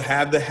people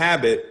have the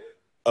habit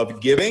of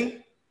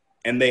giving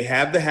and they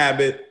have the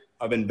habit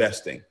of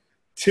investing.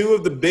 2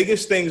 of the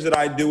biggest things that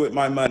I do with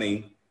my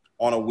money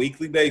on a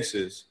weekly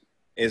basis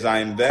is I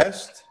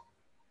invest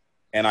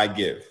and I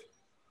give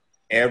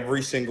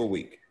every single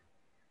week.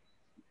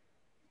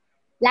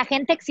 La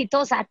gente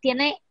exitosa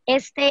tiene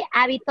este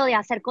hábito de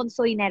hacer con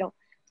su dinero,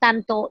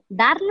 tanto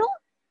darlo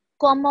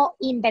como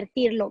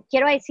invertirlo.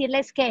 Quiero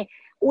decirles que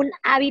un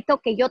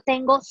hábito que yo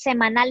tengo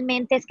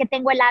semanalmente es que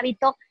tengo el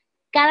hábito,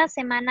 cada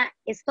semana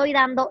estoy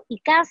dando y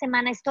cada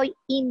semana estoy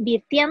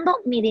invirtiendo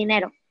mi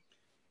dinero.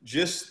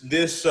 Just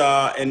this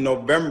in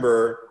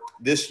November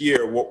this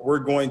year, what we're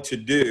going to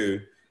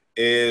do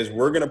is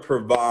we're going to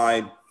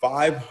provide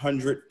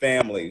 500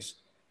 families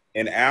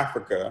in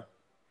Africa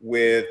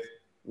with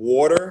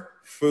water,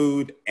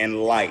 food,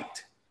 and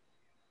light.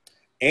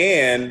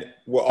 And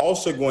we're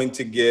also going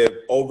to give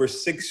over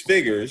 6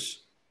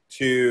 figures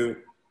to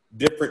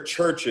different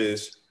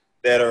churches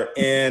that are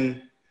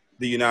in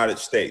the United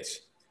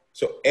States.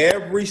 So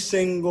every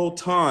single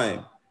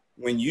time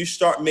when you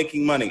start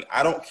making money,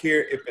 I don't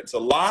care if it's a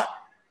lot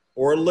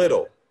or a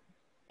little,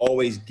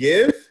 always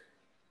give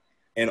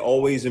and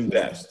always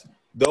invest.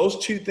 Those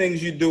 2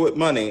 things you do with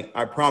money,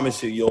 I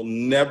promise you, you'll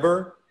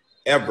never,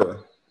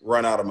 ever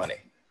run out of money.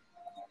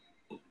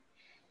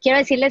 Quiero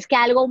decirles que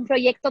un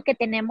proyecto que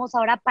tenemos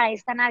ahora para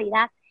esta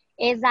Navidad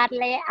es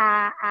darle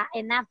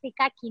en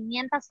África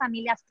 500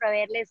 familias,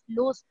 proveerles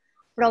luz,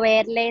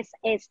 proveerles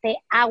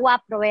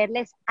agua,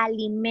 proveerles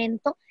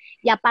alimento.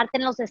 Y aparte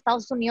en los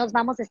Estados Unidos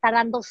vamos a estar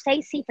dando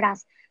 6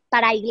 cifras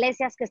para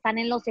iglesias que están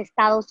en los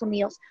Estados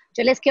Unidos.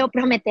 Yo les quiero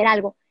prometer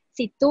algo.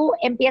 Si tú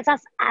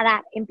empiezas a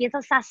dar,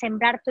 empiezas a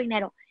sembrar tu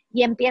dinero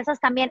y empiezas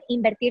también a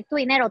invertir tu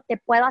dinero, te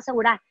puedo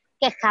asegurar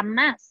que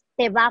jamás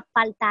te va a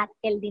faltar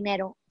el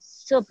dinero.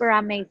 Super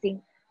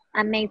amazing.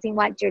 Amazing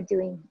what you're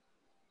doing.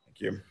 Thank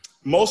you.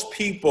 Most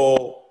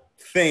people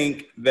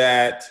think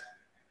that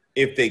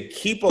if they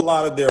keep a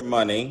lot of their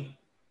money,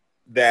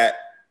 that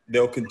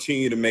they'll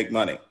continue to make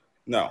money.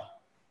 No.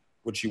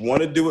 What you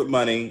want to do with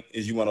money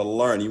is you want to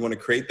learn. You want to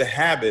create the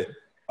habit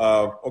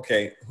of,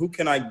 okay, who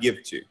can I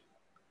give to?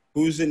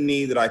 who's in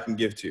need that I can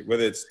give to,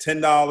 whether it's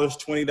 $10,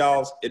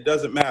 $20, it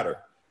doesn't matter.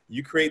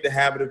 You create the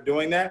habit of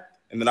doing that.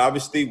 And then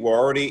obviously we're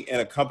already in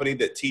a company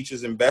that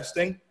teaches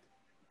investing.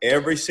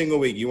 Every single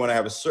week, you want to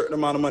have a certain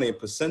amount of money, a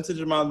percentage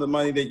amount of the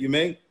money that you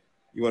make.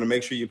 You want to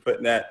make sure you're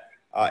putting that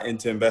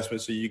into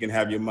investment so you can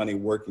have your money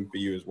working for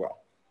you as well.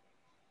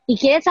 Y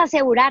quieres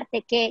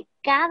asegurarte que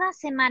cada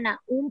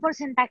semana un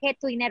porcentaje de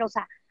tu dinero, o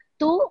sea,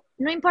 tú,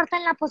 no importa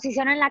en la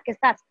posición en la que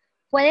estás,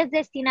 puedes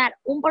destinar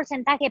un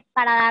porcentaje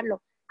para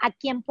darlo a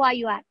quién puede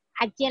ayudar,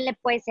 a quién le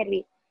puede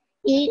servir.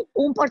 Y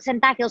un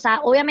porcentaje, o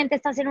sea, obviamente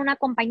estás en una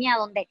compañía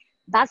donde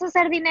vas a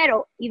hacer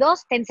dinero y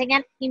dos, te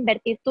enseñan a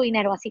invertir tu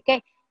dinero. Así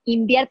que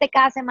invierte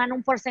cada semana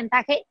un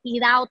porcentaje y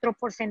da otro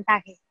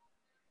porcentaje.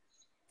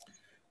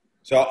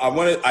 So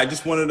I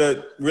just wanted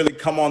to really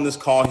come on this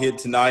call here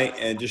tonight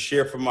and just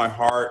share from my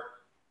heart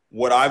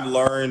what I've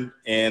learned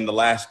in the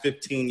last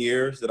 15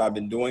 years that I've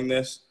been doing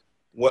this,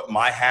 what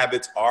my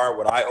habits are,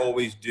 what I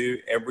always do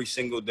every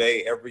single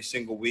day, every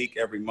single week,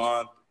 every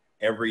month,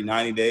 every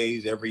 90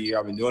 days, every year.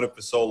 I've been doing it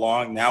for so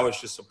long. Now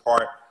it's just a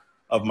part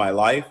of my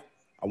life.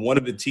 I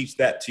wanted to teach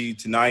that to you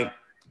tonight,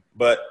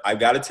 but I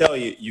got to tell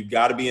you, you've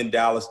got to be in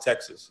Dallas,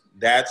 Texas.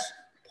 That's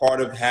part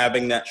of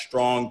having that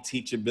strong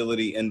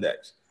teachability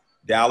index.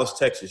 Dallas,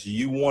 Texas,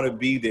 you want to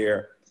be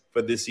there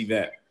for this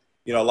event.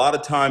 You know, a lot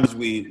of times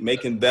we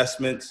make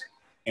investments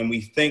and we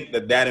think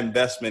that that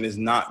investment is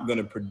not going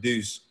to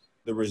produce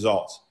the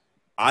results.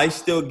 I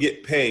still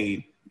get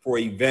paid for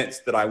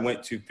events that I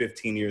went to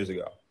 15 years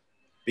ago.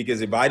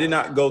 Because if I did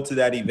not go to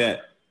that event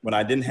when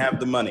I didn't have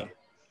the money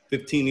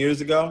 15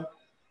 years ago,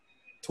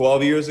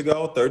 12 years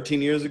ago,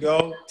 13 years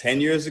ago,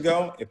 10 years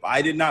ago, if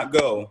I did not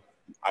go,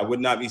 I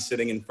would not be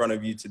sitting in front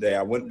of you today.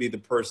 I wouldn't be the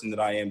person that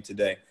I am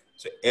today.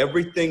 So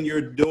everything you're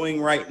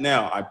doing right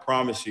now, I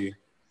promise you,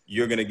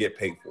 you're going to get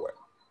paid for it.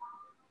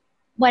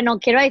 Bueno,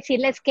 quiero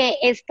decirles que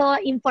esta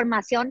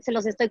información se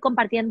los estoy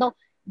compartiendo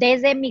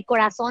desde mi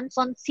corazón.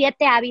 Son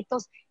 7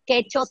 hábitos que he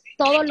hecho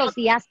todos los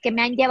días que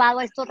me han llevado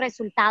a estos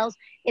resultados,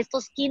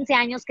 estos 15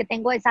 años que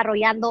tengo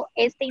desarrollando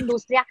esta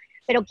industria.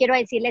 Pero quiero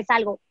decirles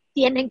algo,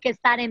 tienen que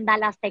estar en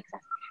Dallas,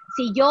 Texas.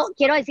 Si yo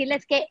quiero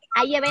decirles que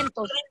hay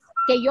eventos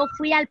que yo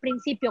fui al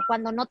principio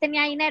cuando no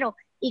tenía dinero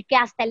y que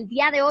hasta el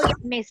día de hoy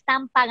me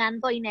están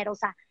pagando dinero. O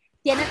sea,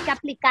 tienes que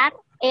aplicar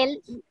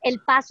el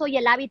paso y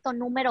el hábito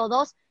número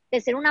 2 de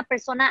ser una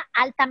persona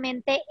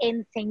altamente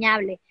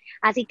enseñable.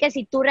 Así que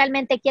si tú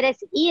realmente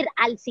quieres ir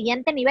al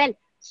siguiente nivel,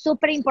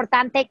 súper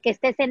importante que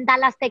estés en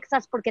Dallas,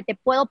 Texas, porque te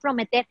puedo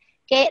prometer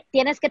que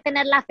tienes que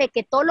tener la fe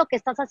que todo lo que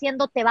estás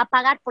haciendo te va a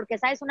pagar, porque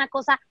sabes una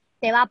cosa,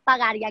 te va a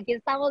pagar. Y aquí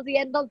estamos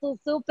viendo tus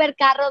super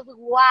carros.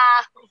 ¡Wow!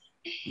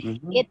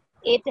 Mm-hmm.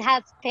 It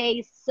has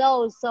paid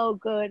so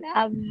good.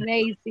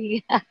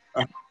 Amazing.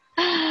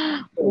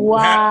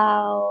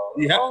 Wow.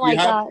 Oh my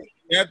God.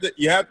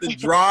 You have to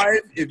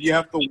drive. If you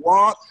have to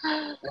walk,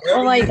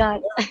 oh my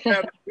God.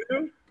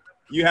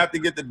 You have to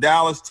get to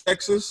Dallas,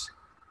 Texas.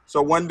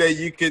 So one day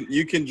you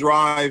can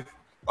drive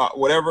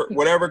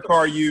whatever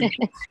car you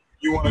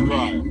want to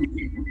drive.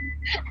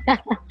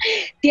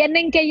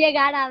 Tienen que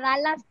llegar a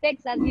Dallas,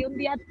 Texas, y un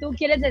día tú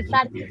quieres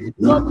estar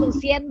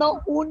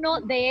conduciendo uno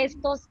de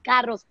estos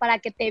carros para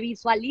que te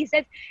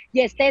visualices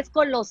y estés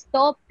con los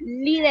top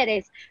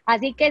líderes.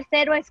 Así que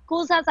cero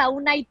excusas,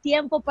 aún hay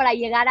tiempo para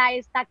llegar a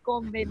esta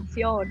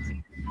convención.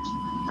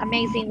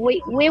 Amazing.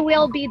 We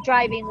will be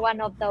driving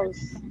one of those.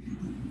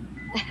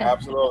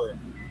 Absolutely.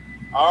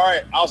 All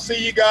right. I'll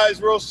see you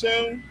guys real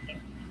soon.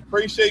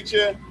 Appreciate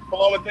you.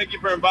 Paloma, thank you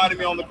for inviting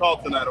me on the call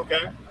tonight,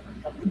 okay?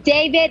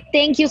 David,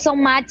 thank you so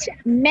much.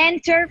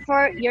 Mentor,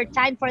 for your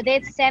time for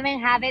this 7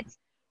 habits.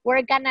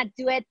 We're gonna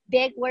do it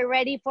big. We're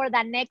ready for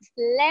the next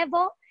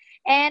level.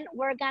 And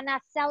we're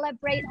gonna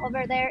celebrate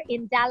over there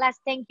in Dallas.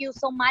 Thank you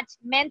so much,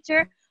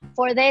 Mentor,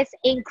 for this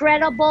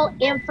incredible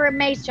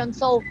information.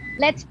 So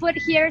let's put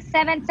here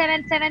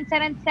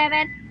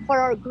 77777 for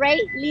our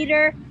great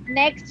leader,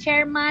 next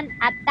chairman,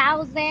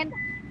 1,000,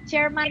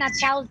 chairman,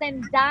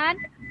 1,000 done.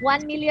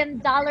 $1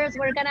 million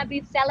we're gonna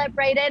be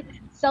celebrated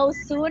so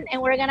soon,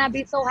 and we're gonna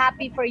be so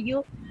happy for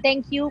you.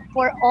 Thank you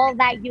for all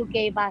that you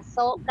gave us.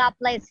 So God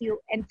bless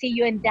you, and see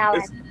you in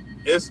Dallas.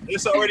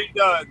 It's already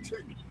done.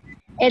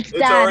 It's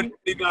done.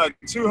 Already done.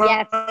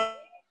 200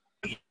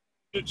 yes.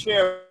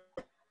 chairman.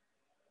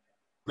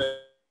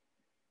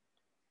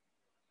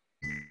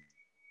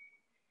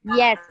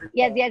 Yes.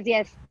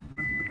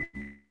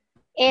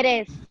 It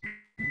is.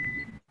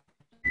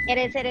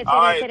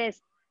 It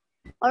is.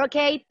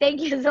 Okay,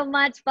 thank you so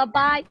much.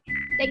 Bye-bye.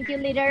 Thank you,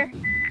 leader.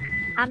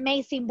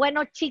 Amazing.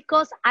 Bueno,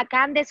 chicos,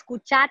 acaban de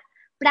escuchar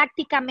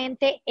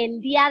prácticamente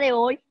el día de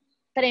hoy,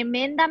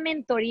 tremenda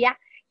mentoría.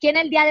 ¿Quién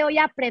el día de hoy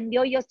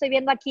aprendió? Yo estoy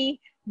viendo aquí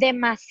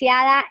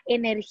demasiada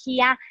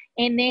energía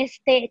en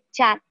este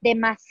chat,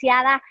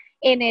 demasiada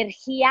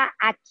energía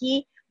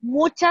aquí.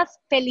 Muchas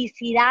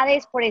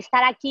felicidades por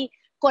estar aquí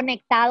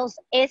conectados.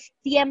 Es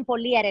tiempo,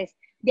 líderes,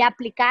 de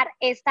aplicar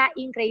esta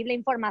increíble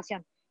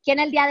información. ¿Quién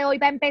el día de hoy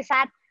va a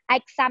empezar a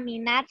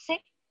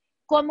examinarse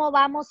cómo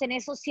vamos en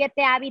esos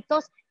 7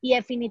 hábitos y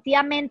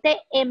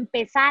definitivamente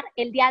empezar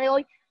el día de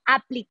hoy a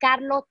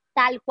aplicarlo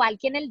tal cual.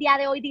 Quien el día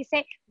de hoy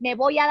dice, me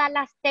voy a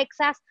Dallas,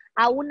 Texas,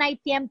 aún hay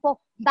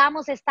tiempo,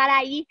 vamos a estar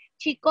ahí.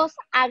 Chicos,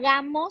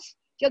 hagamos,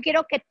 yo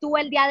quiero que tú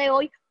el día de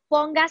hoy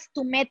pongas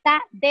tu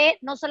meta de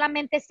no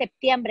solamente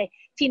septiembre,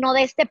 sino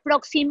de este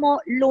próximo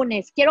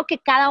lunes. Quiero que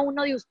cada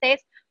uno de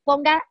ustedes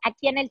ponga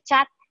aquí en el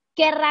chat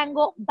qué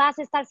rango vas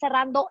a estar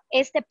cerrando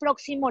este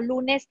próximo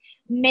lunes,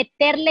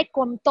 meterle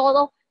con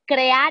todo,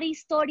 crear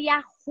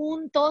historia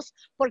juntos,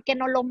 porque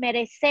nos lo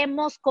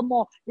merecemos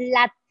como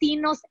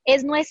latinos,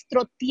 es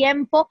nuestro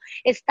tiempo,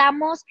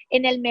 estamos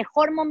en el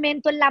mejor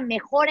momento, en la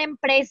mejor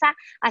empresa,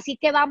 así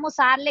que vamos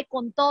a darle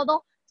con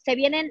todo. Se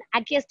vienen,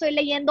 aquí estoy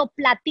leyendo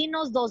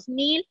platinos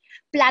 2000,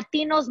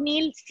 platinos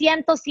 1000,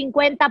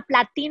 150,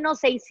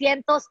 platinos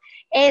 600,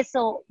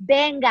 eso,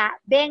 venga,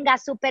 venga,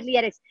 super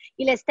líderes.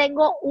 Y les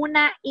tengo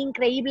una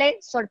increíble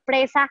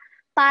sorpresa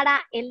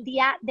para el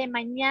día de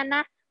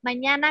mañana.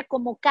 Mañana,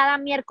 como cada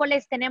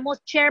miércoles,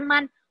 tenemos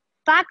Chairman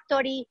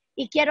Factory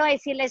y quiero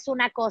decirles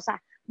una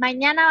cosa.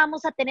 Mañana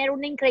vamos a tener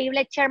una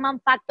increíble Chairman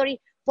Factory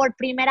por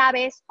primera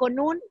vez con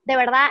de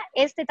verdad,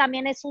 este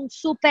también es un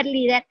super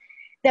líder.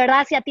 De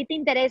verdad, si a ti te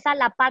interesa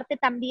la parte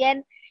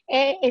también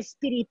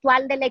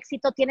espiritual del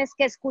éxito, tienes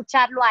que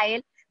escucharlo a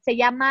él. Se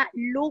llama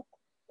Luke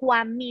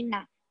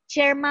Cuamina,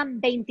 Chairman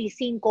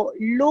 25.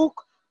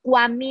 Luke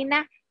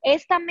Cuamina.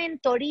 Esta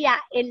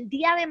mentoría el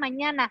día de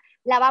mañana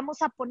la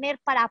vamos a poner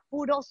para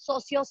puros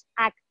socios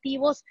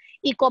activos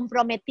y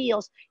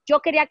comprometidos.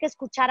 Yo quería que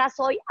escucharas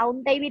hoy a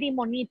un David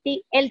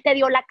Imoniti. Él te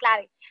dio la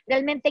clave.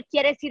 ¿Realmente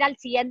quieres ir al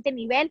siguiente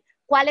nivel?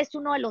 ¿Cuál es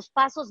uno de los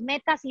pasos,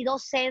 metas? Y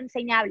 2, sé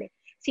enseñable.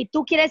 Si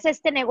tú quieres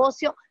este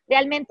negocio,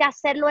 realmente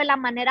hacerlo de la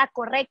manera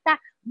correcta,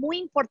 muy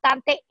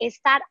importante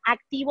estar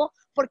activo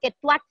porque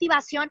tu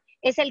activación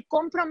es el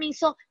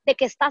compromiso de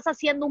que estás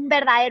haciendo un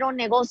verdadero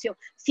negocio.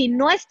 Si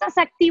no estás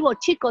activo,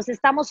 chicos,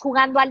 estamos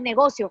jugando al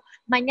negocio.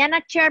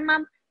 Mañana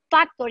Chairman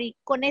Factory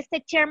con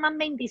este Chairman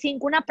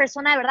 25, una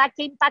persona de verdad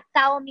que ha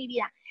impactado mi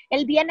vida.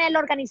 Él viene de la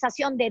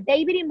organización de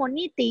David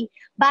Imoniti,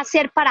 va a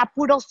ser para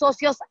puros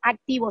socios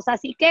activos.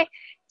 Así que,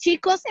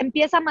 chicos,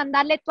 empieza a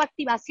mandarle tu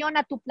activación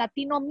a tu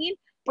Platino 1000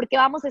 porque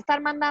vamos a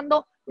estar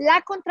mandando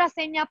la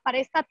contraseña para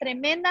esta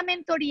tremenda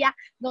mentoría.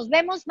 Nos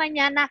vemos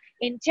mañana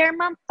en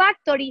Chairman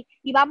Factory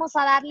y vamos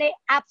a darle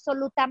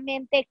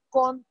absolutamente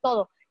con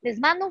todo. Les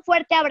mando un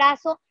fuerte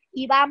abrazo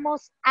y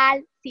vamos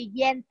al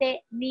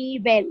siguiente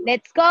nivel.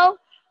 Let's go.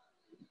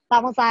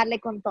 Vamos a darle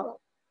con todo.